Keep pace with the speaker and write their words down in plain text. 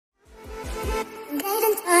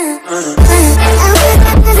Guys, I'm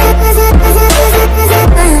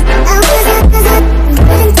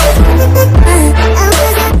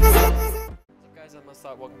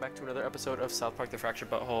Mustard. Welcome back to another episode of South Park: The Fractured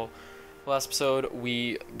Butthole. Last episode,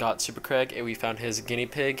 we got Super Craig and we found his guinea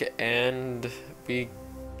pig, and we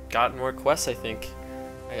got more quests, I think.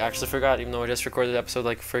 I actually forgot, even though I just recorded the episode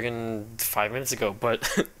like friggin' 5 minutes ago, but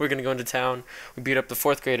we're gonna go into town. We beat up the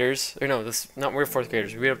 4th graders. Or no, we're 4th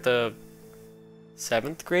graders. We beat up the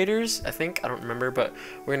 7th graders, I think. I don't remember, but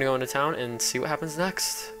we're gonna go into town and see what happens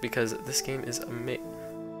next, because this game is amazing.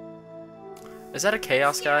 Is that a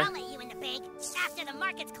chaos guy? I'll let you in the pig after the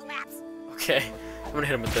markets collapse. Okay, I'm gonna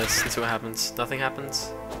hit him with this and see what happens. Nothing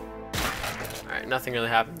happens? Alright, nothing really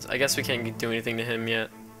happens. I guess we can't do anything to him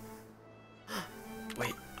yet.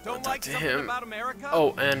 Wait, don't talk like to something him. about America?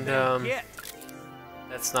 Oh, and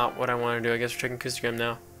that's not what I want to do. I guess we're checking Instagram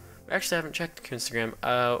now. We actually haven't checked Instagram.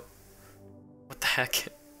 What the heck?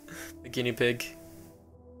 The guinea pig.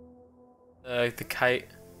 The kite.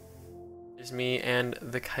 There's me and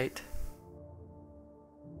the kite.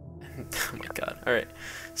 Oh my god. Alright.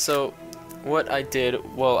 So, what I did,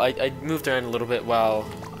 well, I moved around a little bit while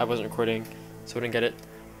I wasn't recording, so I didn't get it.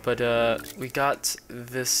 But, we got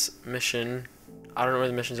this mission. I don't know where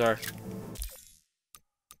the missions are.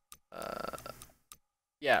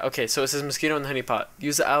 Yeah, okay, so it says Mosquito and the Honey Pot.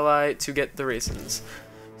 Use the ally to get the raisins.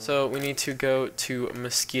 So, we need to go to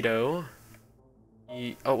Mosquito.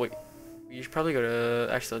 Oh, wait. We should probably go to...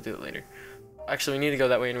 Actually, I'll do it later. Actually, we need to go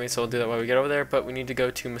that way anyway, so I'll do that while we get over there, but we need to go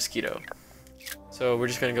to Mosquito. So, we're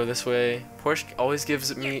just gonna go this way. Porsche always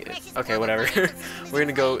gives me... Okay, whatever. We're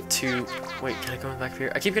gonna go to... Wait, can I go back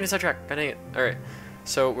here? I keep getting sidetracked. God dang it. Alright.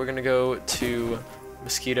 So, we're gonna go to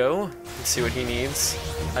Mosquito and see what he needs.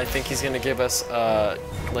 I think he's gonna give us,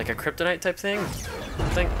 like a kryptonite type thing?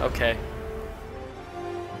 Okay.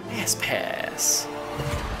 Pass.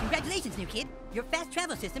 Congratulations, new kid. Your fast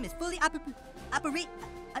travel system is fully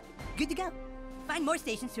good to go. Find more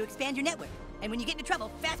stations to expand your network. And when you get into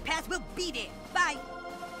trouble, Fast Pass will be there. Bye.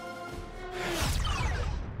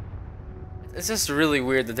 It's just really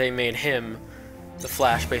weird that they made him the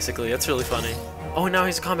Flash, basically. That's really funny. Oh, now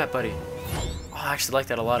he's a combat buddy. Oh, I actually like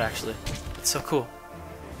that a lot, actually. It's so cool.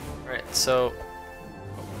 Alright, so...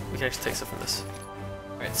 we can actually take stuff from this.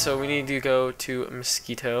 Alright, so we need to go to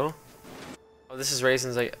Mosquito. Oh, this is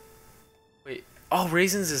Raisins. Wait. Oh,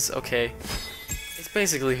 Raisins is... okay. It's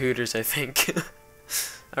basically Hooters, I think.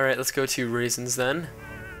 Alright, let's go to Raisins then.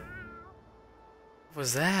 What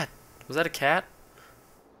was that? Was that a cat?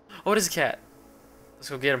 Oh, it is a cat.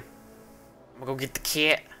 Let's go get him. I'm gonna go get the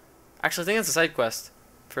cat. Actually, I think it's a side quest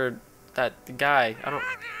for that guy. I don't...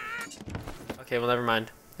 Okay, well, never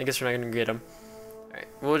mind. I guess we're not gonna get him. Alright,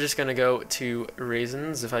 we're just gonna go to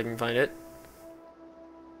Raisins, if I can find it.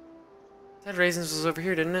 That Raisins was over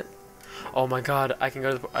here, didn't it? Oh my god, I can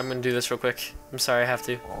go to the... I'm gonna do this real quick. I'm sorry, I have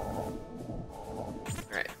to.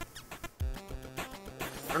 Alright.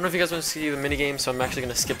 I don't know if you guys want to see the minigame, so I'm actually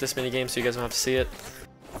gonna skip this minigame so you guys don't have to see it.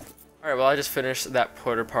 Alright, well, I just finished that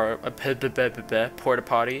porta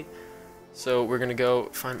potty. So we're gonna go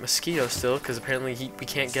find Mosquito still, because apparently we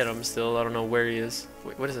can't get him still. I don't know where he is.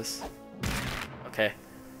 Wait, what is this? Okay.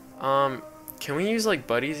 Can we use, like,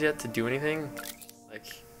 buddies yet to do anything?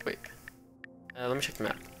 Like, wait. Let me check the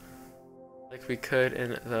map. Like we could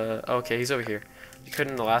in the... Oh, okay, he's over here. We could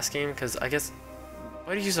in the last game, because I guess...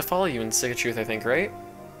 buddies used to follow you in Stick of Truth, I think, right?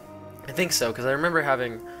 I think so, because I remember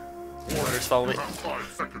having... Hooters follow me.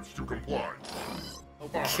 5 seconds to comply.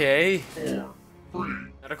 Okay. 4,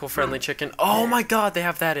 3. Medical friendly chicken. Oh my god, they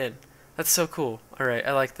have that in. That's so cool. Alright,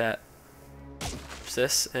 I like that. What's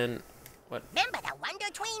this? And what? Remember the Wonder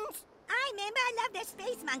Twins? I remember. I love the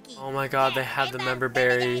space monkey. Oh my god, they have the member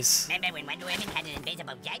berries. Remember when Wonder Woman had an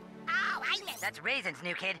invisible jet? Oh, I missed. That's Raisins,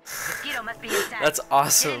 new kid. Mosquito must be inside. That's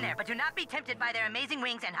awesome. Get in there, but do not be tempted by their amazing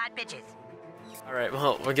wings and hot bitches. Alright,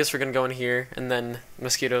 well, I guess we're gonna go in here, and then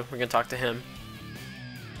Mosquito, we're gonna talk to him.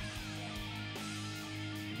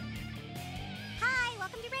 Hi,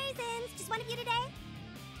 welcome to Raisins. Just one of you today?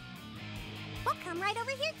 Well, come right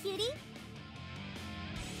over here, cutie.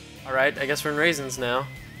 Alright, I guess we're in Raisins now.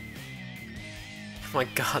 Oh my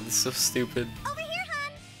god, this is so stupid. Over here,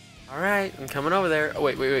 hon. Alright, I'm coming over there. Oh,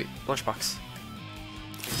 wait. Lunchbox.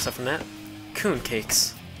 Stuff from that. Coon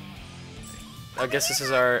cakes. I guess this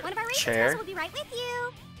is our One of our Raisin chair. Twins will be right with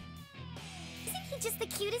you. Isn't he just the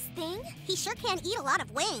cutest thing? He sure can eat a lot of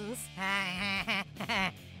wings. Yeah,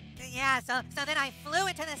 so then I flew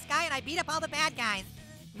into the sky and I beat up all the bad guys.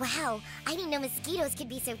 Wow, I didn't know mosquitoes could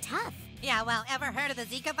be so tough. Yeah, well, ever heard of the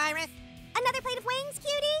Zika virus? Another plate of wings,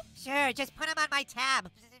 cutie? Sure, just put them on my tab.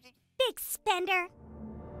 Big spender.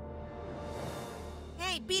 Hey,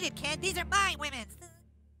 Hey, beat it, kid. These are my women's.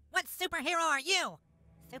 What superhero are you?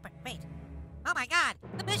 Wait. Oh my god,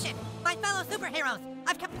 the mission! My fellow superheroes!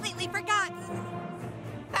 I've completely forgotten!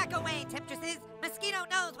 Back away, temptresses! Mosquito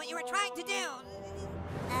knows what you were trying to do!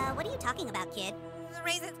 What are you talking about, kid? The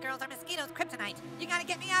Raisins girls are Mosquito's kryptonite. You gotta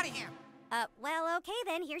get me out of here! Well, okay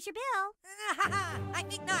then, here's your bill. I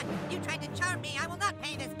think not. You tried to charm me. I will not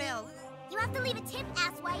pay this bill. You have to leave a tip,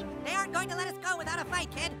 asswipe. They aren't going to let us go without a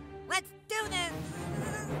fight, kid. Let's do this!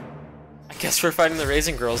 I guess we're fighting the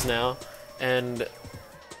Raisin Girls now, and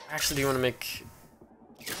I actually do want to make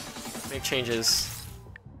changes.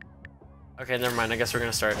 Okay, never mind. I guess we're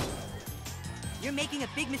gonna start. You're making a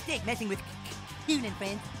big mistake messing with Coon and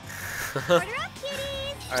friends. Order up,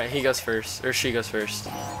 kitties! Alright, he goes first, or she goes first.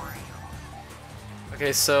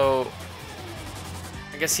 Okay, so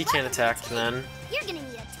I guess he can't attack then. You're gonna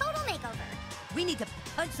need a total makeover. We need to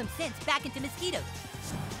punch some sense back into mosquitoes.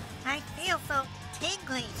 I feel so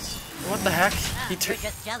tingly. What the heck? You're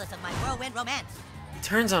just jealous of my whirlwind romance. He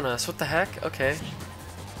turns on us. What the heck? Okay.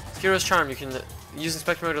 Hero's Charm. You can use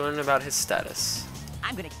Inspector Mode to learn about his status.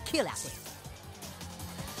 I'm gonna kill out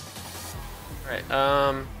there.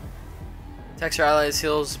 Alright, attacks your allies,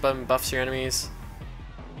 heals, but buffs your enemies.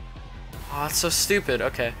 Oh, that's so stupid.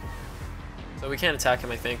 Okay. So we can't attack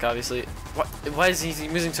him, I think, obviously. What? Why is he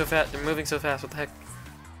moving so fast? They're moving so fast. What the heck?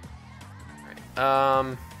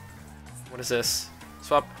 Alright, what is this?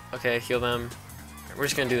 Swap. Okay, heal them. Right, we're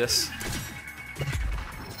just gonna do this.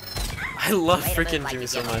 I love freaking Jimmy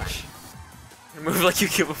so much. Move like you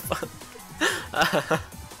give a fuck.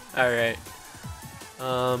 Alright.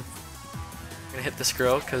 I'm gonna hit this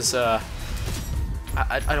girl because I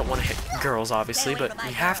don't want to hit girls, obviously, but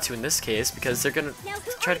we have to in this case because they're gonna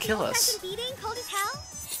try to kill us.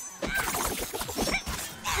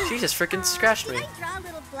 She just freaking scratched me. Can I draw a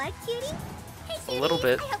little blood, cutie? Hey, A little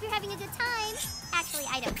bit. I hope you're having a good time. Actually,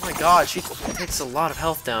 I don't. Oh my god, she takes a lot of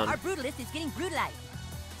health down. Our brutalist is getting brutalized.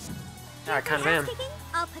 Yeah, I kind of am.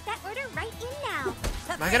 I'll put that order right in now.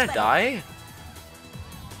 Am I gonna die?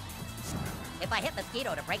 If I hit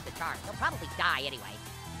Mosquito to break the charm, he'll probably die anyway.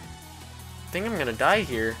 I think I'm gonna die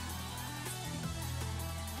here.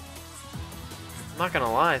 I'm not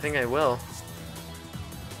gonna lie, I think I will.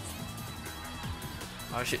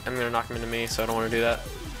 Oh shit, I'm gonna knock him into me, so I don't want to do that.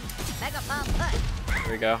 Mega Bomb push.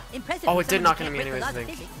 There we go. Impressive Oh, for it did someone knock who into me can't break anyways, I the laws of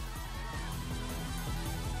think. physics.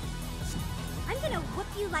 I'm gonna whoop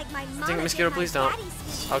you like my mom. Dang it, Mosquito, please don't.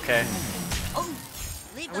 Okay. Oh,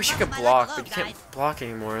 Leave I the wish you love could of my block, life but you alone, can't guys. block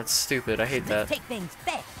anymore. That's stupid. I hate that. let's take things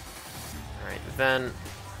fast. Alright, then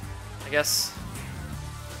I guess.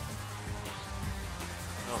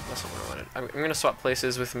 Oh, that's not what I wanted. I'm gonna swap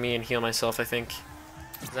places with me and heal myself, I think.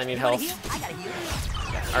 Because I need You wanna health. heal? I gotta heal.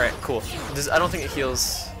 Alright, cool. I don't think it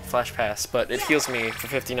heals Flash Pass, but it heals me for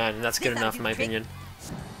 59, and that's good enough in my opinion.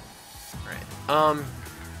 Alright,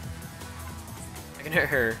 I can hit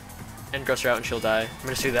her and gross her out and she'll die. I'm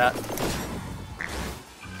gonna just do that.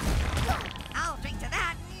 I'll drink to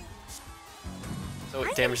that. So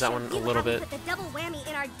it damaged that one a little bit. Put the double whammy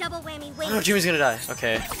in our double whammy Oh no, Jimmy's gonna die.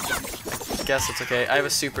 Okay. Guess it's okay. I have a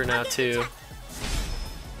super now too.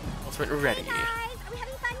 Ultimate ready. Guys, are we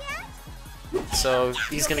having fun yet? So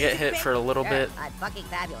he's gonna get hit for a little Sure, bit. I'm fucking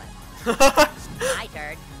fabulous. I My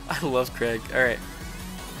turn. love Craig. Alright.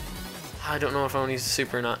 I don't know if I want to use the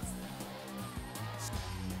super or not.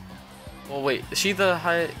 Well, wait. Is she the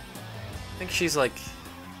high? I think she's like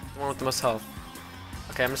the one with the most health.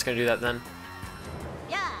 Okay, I'm just gonna do that then.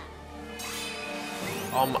 Yeah.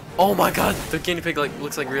 Oh my god, the guinea pig like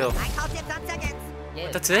looks like real. I call tips on seconds.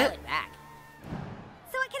 Dude, That's dial it? Back.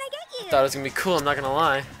 So what can I get you? Thought it was gonna be cool. I'm not gonna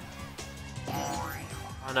lie.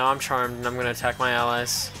 Oh no, I'm charmed and I'm gonna attack my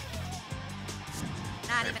allies.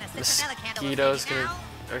 Not even a citronella candle will Mosquito's save you gonna.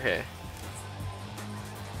 now. Okay.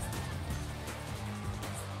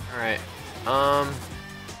 Alright. I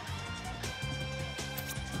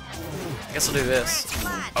guess I'll do this.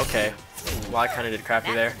 Okay. Well, I kind of did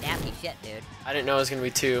crappy there. That's nasty shit, dude. I didn't know it was gonna be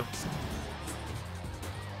 2.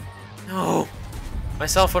 No!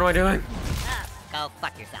 Myself, what am I doing? Go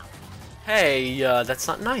fuck yourself. Hey, that's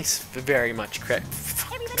not nice. Very much, Craig.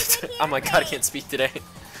 Everybody good here? Oh my god, I can't speak today.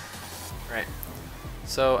 Right.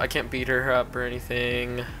 So, I can't beat her up or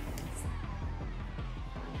anything.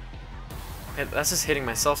 Okay, that's just hitting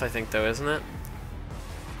myself, I think, though, isn't it?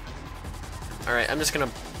 Alright, I'm just gonna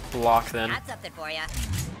block then. Got something for ya.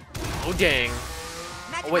 Oh, dang.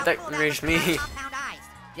 Imagine Oh, wait, how that cool enraged would be me. with compound eyes.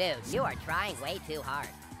 Dude, you are trying way too hard.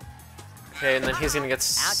 Okay, and then he's gonna get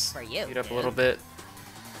Ouch for you, beat up a dude. little bit.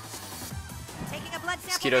 Taking a blood sample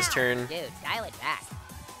Mosquito's now. turn. Dude, dial it back.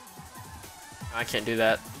 I can't do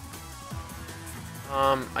that.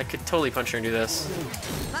 I could totally punch her and do this.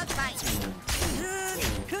 Bug fight.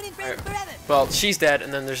 Cooning friends forever. Well, she's dead,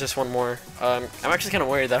 and then there's just one more. I'm actually kind of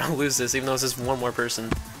worried that I'll lose this, even though it's just one more person.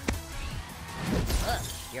 Ugh,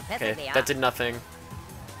 you're pissing Okay, me off. that did nothing.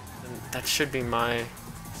 And that should be my...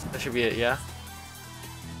 That should be it, yeah?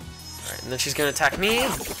 Alright, and then she's gonna attack me.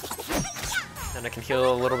 And I can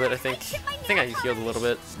heal a little bit, I think. I think I healed a little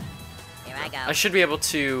bit. Here I go. I should be able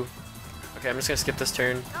to... Okay, I'm just gonna skip this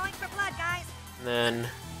turn. Going for blood, guys. And then...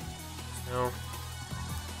 No.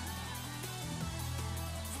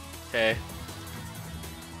 Okay.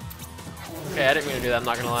 Okay, I didn't mean to do that, I'm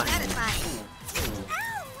not gonna lie. Satisfying.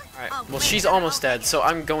 Alright, Oh, well wait, she's no, almost okay. dead, so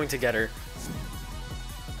I'm going to get her.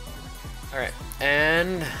 Alright,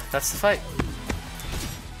 and that's the fight.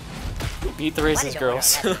 Beat the Raisins Wanted to order a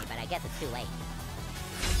girls. recipe, but I guess it's too late.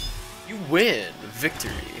 You win!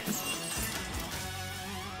 Victory!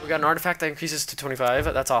 We got an artifact that increases to 25.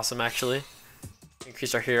 That's awesome, actually.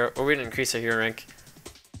 Increased our hero, or we didn't increase our hero rank.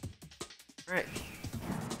 Alright.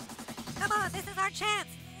 Come on, this is our chance.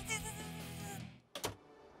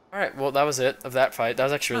 Alright, well that was it of that fight. That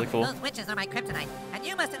was actually really cool. Those witches are my kryptonite, and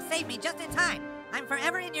you must have saved me just in time. I'm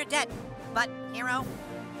forever in your debt. But, hero,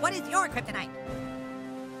 what is your kryptonite?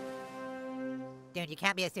 Dude, you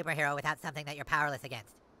can't be a superhero without something that you're powerless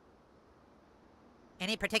against.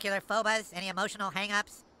 Any particular phobas? Any emotional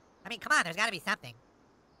hang-ups? I mean, come on, there's gotta be something.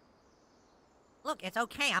 Look, it's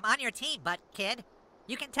okay, I'm on your team, but, kid,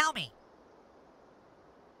 you can tell me.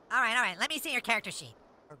 Alright, let me see your character sheet.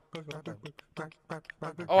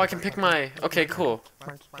 Oh, I can pick my... Okay, cool.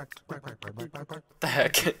 The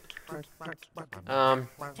heck?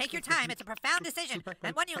 Take your time, it's a profound decision,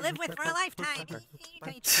 and one you live with for a lifetime.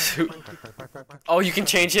 Oh, you can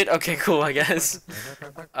change it? Okay, cool, I guess.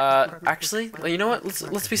 Actually, you know what?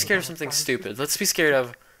 Let's be scared of something stupid. Let's be scared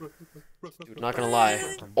of... Dude, not gonna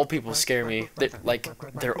lie, old people scare me.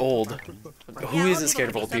 They're old. Who Yeah, isn't old scared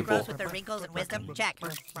of can old be so people? gross with their wrinkles and wisdom. Check.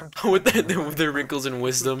 with their wrinkles and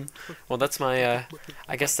wisdom. Well, that's my,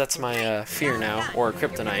 I guess that's my, fear now, or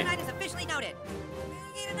kryptonite. Kryptonite is officially noted.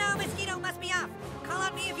 No, mosquito must be off. Call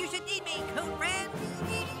on me if you should need me, coon friend.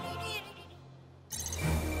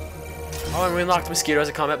 Oh, and we unlocked Mosquito as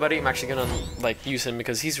a combat buddy. I'm actually gonna, like, use him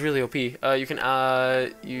because he's really OP. You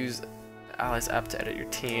can, use the Allies app to edit your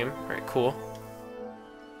team. Alright, cool.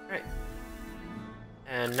 Alright.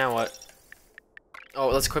 And now what? Oh,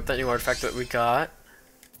 let's equip that new artifact that we got.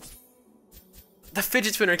 The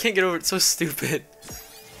fidget spinner, I can't get over it, it's so stupid.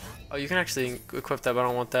 Oh, you can actually equip that, but I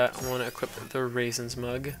don't want that. I want to equip the Raisins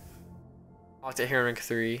mug. Locked it here in rank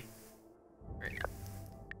 3. Alright.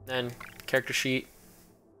 Then, character sheet.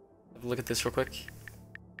 Have a look at this real quick.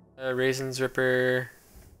 Raisins, Ripper.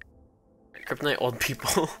 Kryptonite, old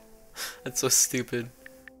people. That's so stupid.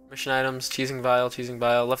 Mission items, cheesing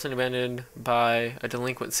vial, left and abandoned by a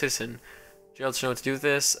delinquent citizen. Gerald should know what to do with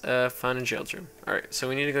this. Found in Gerald's room. Alright, so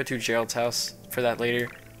we need to go to Gerald's house for that later.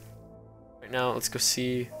 Right now, let's go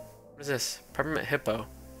see... What is this? Peppermint Hippo.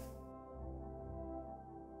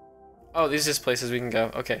 Oh, these are just places we can go.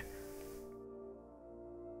 Okay.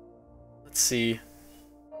 Let's see.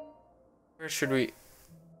 Where should we...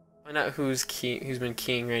 Find out who's been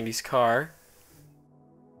keying Randy's car.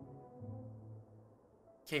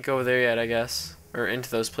 Can't go over there yet, I guess. Or into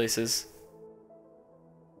those places.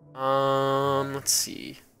 Let's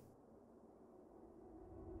see.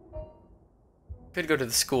 Could go to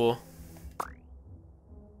the school.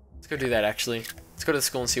 Let's go do that, actually. Let's go to the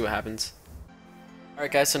school and see what happens.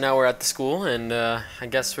 Alright, guys, so now we're at the school, and I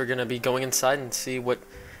guess we're gonna be going inside and see what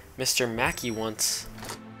Mr. Mackey wants.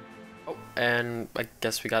 Oh, and I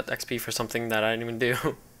guess we got XP for something that I didn't even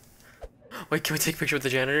do. Wait, can we take a picture with the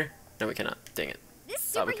janitor? No, we cannot. Dang it. This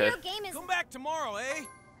Thought we could. superhero game is... Come back tomorrow, eh?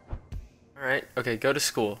 Alright, okay, go to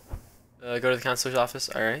school. Go to the counselor's office,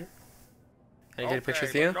 alright. Can I get a picture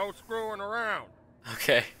with but you? no screwing around.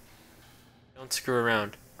 Okay. Don't screw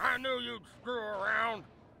around. I knew you'd screw around.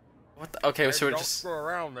 What the? Okay, so Maybe we're don't just screw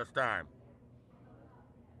around this time.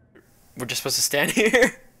 supposed to stand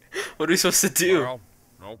here? What are we supposed to do? Well,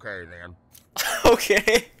 okay then.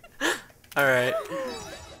 Okay. Alright.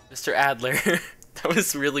 Mr. Adler. That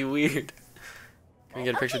was really weird. Can we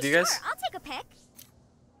get a picture with you guys? Sure, I'll take a pic.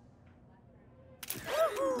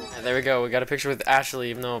 Yeah, there we go. We got a picture with Ashley,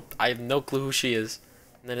 even though I have no clue who she is.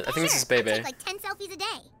 And then I think this is Sure, I'll Bebe. take like 10 selfies a day.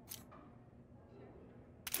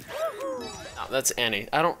 No, that's Annie.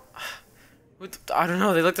 I don't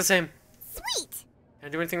know. They look the same. Sweet. Can I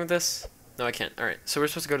do anything with this? No, I can't. Alright, so we're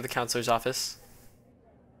supposed to go to the counselor's office.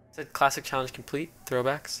 It said classic challenge complete.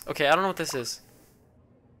 Throwbacks. Okay, I don't know what this is.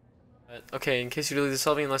 But, okay, in case you delete the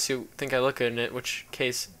selfie unless you think I look good in it, which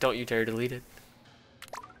case, don't you dare delete it.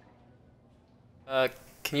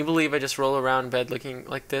 Can you believe I just roll around in bed looking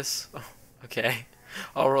like this? Oh, okay.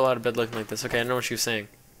 I'll roll out of bed looking like this. Okay, I know what she was saying.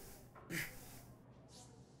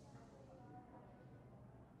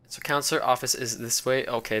 So counselor office is this way.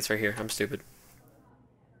 Okay, it's right here. I'm stupid.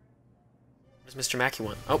 What does Mr. Mackey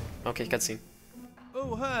want? Oh, okay, cutscene.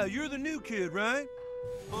 Oh, hi, you're the new kid, right?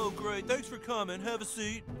 Oh, great, thanks for coming. Have a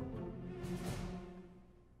seat.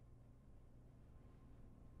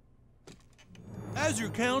 As your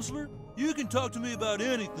counselor, you can talk to me about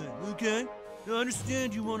anything, okay? Now, I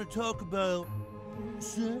understand you want to talk about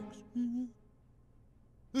sex.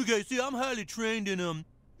 Okay, see, I'm highly trained in,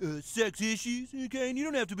 sex issues, okay? And you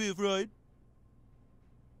don't have to be afraid.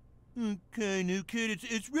 Okay, new kid,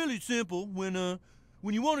 it's really simple. When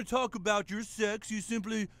you want to talk about your sex,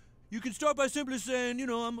 you can start by simply saying, you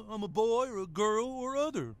know, I'm a boy or a girl or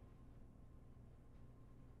other.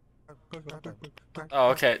 Oh,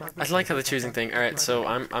 okay. I like how the choosing thing. All right, so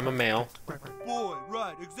I'm a male. Boy,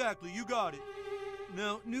 right, exactly, you got it.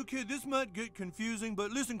 Now, new kid, this might get confusing,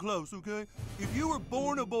 but listen close, okay? If you were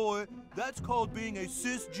born a boy, that's called being a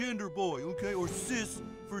cisgender boy, okay? Or cis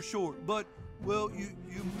for short. But, well, you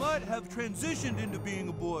might have transitioned into being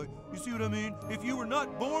a boy. You see what I mean? If you were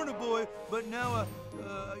not born a boy, but now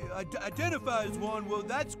identify as one, well,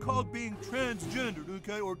 that's called being transgendered,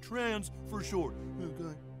 okay? Or trans for short,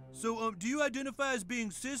 okay? So, do you identify as being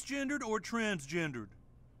cisgendered or transgendered?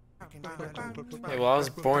 Okay, well, I was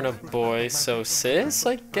born a boy, so cis,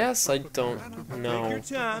 I guess? I don't know.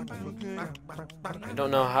 Take your time, okay? I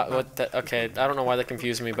don't know what that, okay, I don't know why that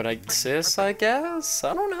confused me, but cis, I guess?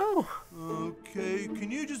 I don't know. Okay,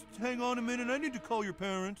 can you just hang on a minute? I need to call your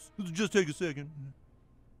parents. Just take a second.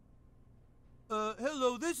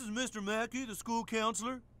 Hello, this is Mr. Mackey, the school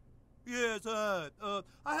counselor. Yes, hi.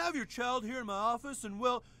 I have your child here in my office, and,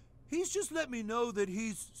 well, he's just let me know that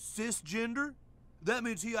he's cisgender. That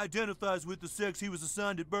means he identifies with the sex he was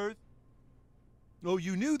assigned at birth. Oh,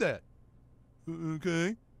 you knew that?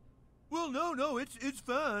 Okay. Well, no, it's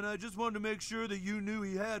fine. I just wanted to make sure that you knew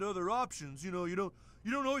he had other options. You know, you don't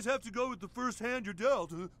always have to go with the first hand you're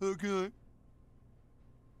dealt. Okay.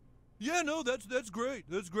 Yeah, no, that's great.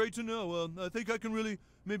 That's great to know. I think I can really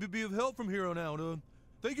maybe be of help from here on out.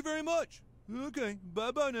 Thank you very much. Okay,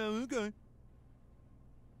 bye-bye now. Okay.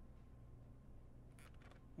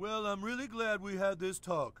 Well, I'm really glad we had this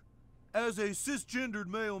talk. As a cisgendered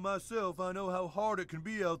male myself, I know how hard it can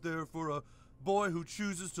be out there for a boy who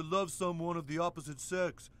chooses to love someone of the opposite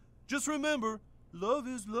sex. Just remember, love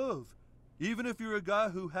is love. Even if you're a guy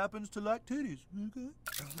who happens to like titties, okay?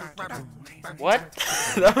 What?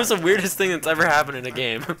 That was the weirdest thing that's ever happened in a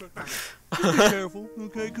game. Just be careful,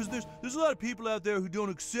 okay? Because there's a lot of people out there who don't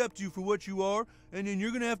accept you for what you are, and then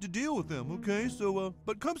you're gonna have to deal with them, okay? So,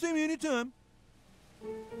 but come see me anytime.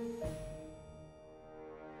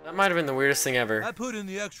 That might have been the weirdest thing ever. I put in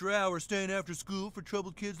the extra hour staying after school for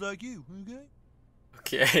troubled kids like you, okay?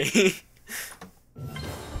 Okay.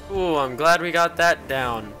 Ooh, I'm glad we got that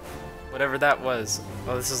down. Whatever that was.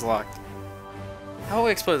 Oh, this is locked. How will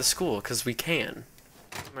we explore the school? Because we can.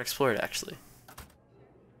 I'm gonna explore it, actually.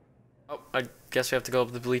 Oh, I guess we have to go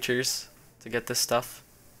up the bleachers to get this stuff.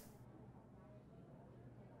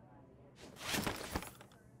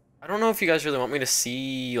 I don't know if you guys really want me to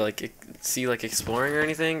see like exploring or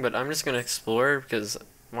anything, but I'm just gonna explore because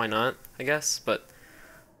why not, I guess. But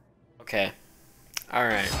okay, all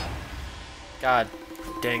right. God,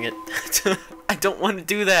 dang it! I don't want to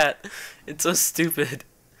do that. It's so stupid.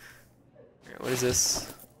 All right, what is this?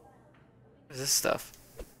 What is this stuff?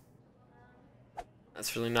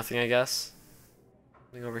 That's really nothing, I guess.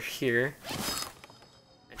 Something over here.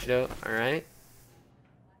 Antidote. All right.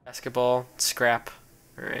 Basketball. Scrap.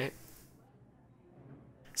 Alright.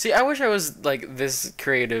 See, I wish I was, like, this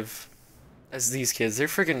creative as these kids. They're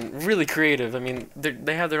freaking really creative. I mean,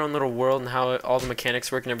 they have their own little world and how all the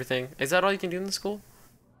mechanics work and everything. Is that all you can do in the school?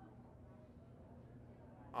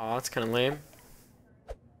 Aw, that's kind of lame.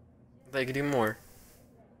 I thought you could do more.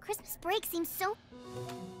 Christmas break seems so...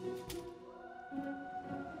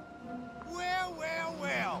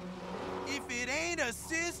 Well. If it ain't a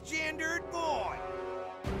cisgendered boy.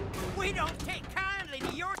 We don't take kindly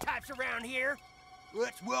to your types around here.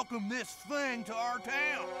 Let's welcome this thing to our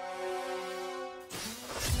town.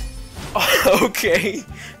 Okay.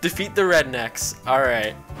 Defeat the rednecks.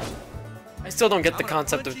 Alright. I still don't get the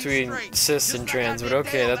concept between cis and trans, but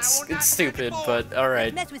okay, it's stupid, but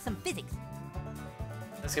alright. Mess with some physics.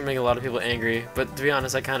 That's gonna make a lot of people angry, but to be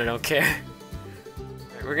honest, I kinda don't care.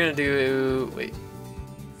 Alright, we're gonna do... wait.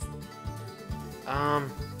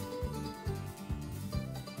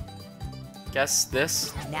 Guess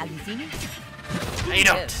this? Now you see me? No, you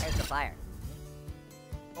don't! There's the fire.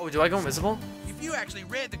 Oh, do I go invisible? If If you actually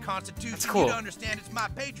read the Constitution, That's cool. you'd understand it's my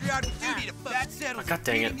patriotic duty to fuck. That settles Oh, God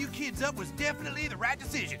dang it. Beating you kids up was definitely the right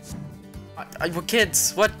decision. What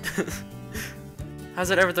kids? What? How's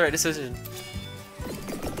that ever the right decision? I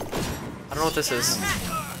don't know what this is.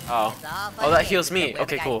 Oh. It's all fun Oh, that and heals games me. until we're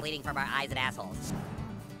Okay, the guys cool. bleeding from our eyes and assholes.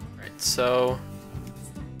 Alright, so...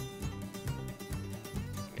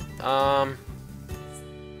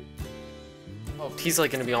 Oh, he's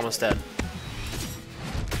like gonna be almost dead.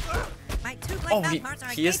 My two Oh, black parts are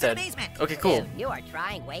he is dead. amazement. Okay, cool. Dude, you are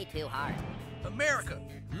trying way too hard. America,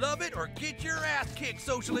 love it or get your ass kicked,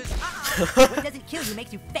 socialist. What doesn't kill you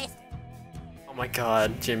makes you faster. Oh my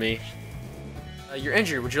god, Jimmy. You're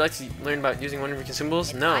injured. Would you like to learn about using one of your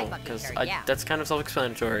consumables? It's No, my fucking because turn, yeah. that's kind of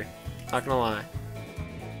self-explanatory. Not gonna lie.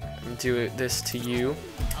 I'm gonna do this to you.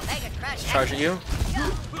 Omega Crush. Charge at you.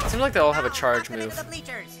 Seems like they all have a charge Knock them into move. the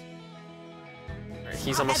bleachers. Alright,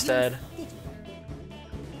 he's almost dead.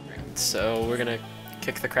 Alright, so we're gonna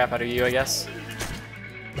kick the crap out of you, I guess.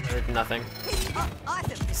 Or nothing. Oh,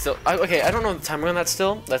 awesome. Still, okay, I don't know the timer on that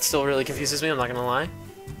still. That still really confuses me, I'm not gonna lie.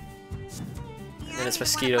 Yeah, then it's I don't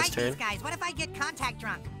Mosquito's wanna fight turn. these guys. What if I get contact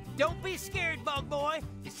drunk? Don't be scared, bug boy.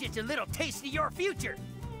 It's just a little taste of your future.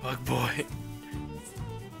 Bug boy.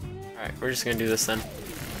 Alright, we're just gonna do this then.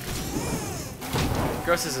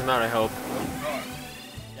 Grosses him out, I hope.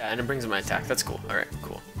 Yeah, and it brings up my attack. That's cool. Alright,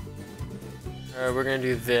 cool. Alright, we're gonna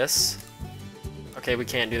do this. Okay, we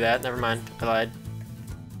can't do that. Never mind. I lied.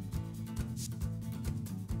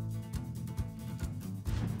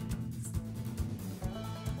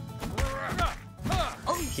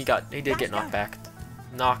 Oh, He did get knocked back.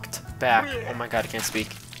 Knocked back. Oh my god, I can't speak.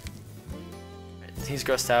 Right, he's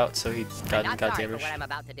grossed out, so he I'm got not sorry for damaged. what I'm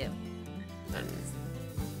about to do. And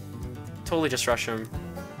totally just rush him.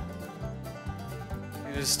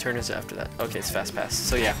 Whose turn is it after that? Okay, it's fast pass.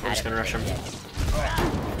 So yeah, we're just gonna rush him.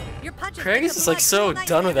 Your punches Craig bring is the just, like, blood so so nice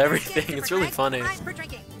done with into your everything. skin, It's Super really Craig. funny. Fine for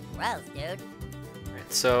drinking. Gross, dude. Right,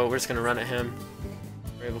 so we're just gonna run at him.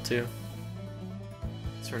 We're able to.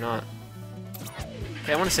 So we're not.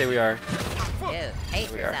 Okay, I want to say we are. Dude,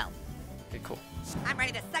 pace We are. yourself. Okay, cool. I'm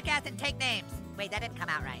ready to suck ass and take names. Wait, that didn't come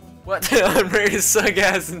out right. What? I'm ready to suck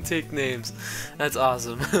ass and take names. That's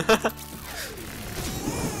awesome.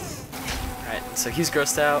 Alright, so he's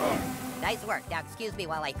grossed out. Nice work. Now excuse me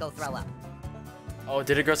while I go throw up. Oh,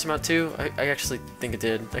 did it gross him out too? I actually think it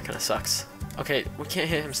did. That kind of sucks. Okay, we can't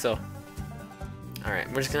hit him still. Alright,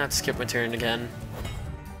 we're just gonna have to skip my turn again.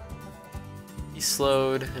 He's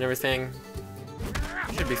slowed and everything.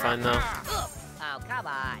 Should be fine though. Oh, come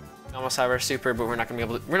on. We almost have our super, but we're not gonna be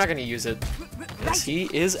able to. We're not gonna use it. Yes, he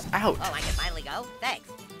is out. Oh, I can finally go? Thanks.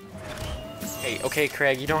 Hey, okay,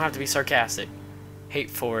 Craig, you don't have to be sarcastic. Hate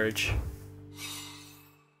Forge.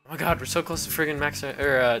 Oh my god, we're so close to friggin' max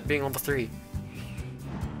being level 3.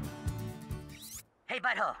 Hey,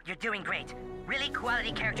 Butthole, you're doing great. Really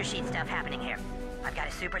quality character sheet stuff happening here. I've got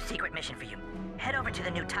a super secret mission for you. Head over to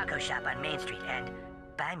the new taco shop on Main Street and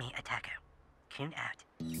buy me a taco. Coon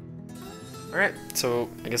out. Alright, so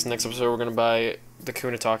I guess next episode we're gonna buy the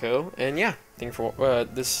Kuna Taco, and yeah, thank you for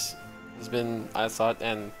this has been I Thought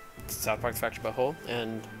and South Park the Factory Butthole,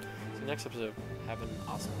 and see you next episode. Have an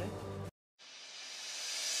awesome day.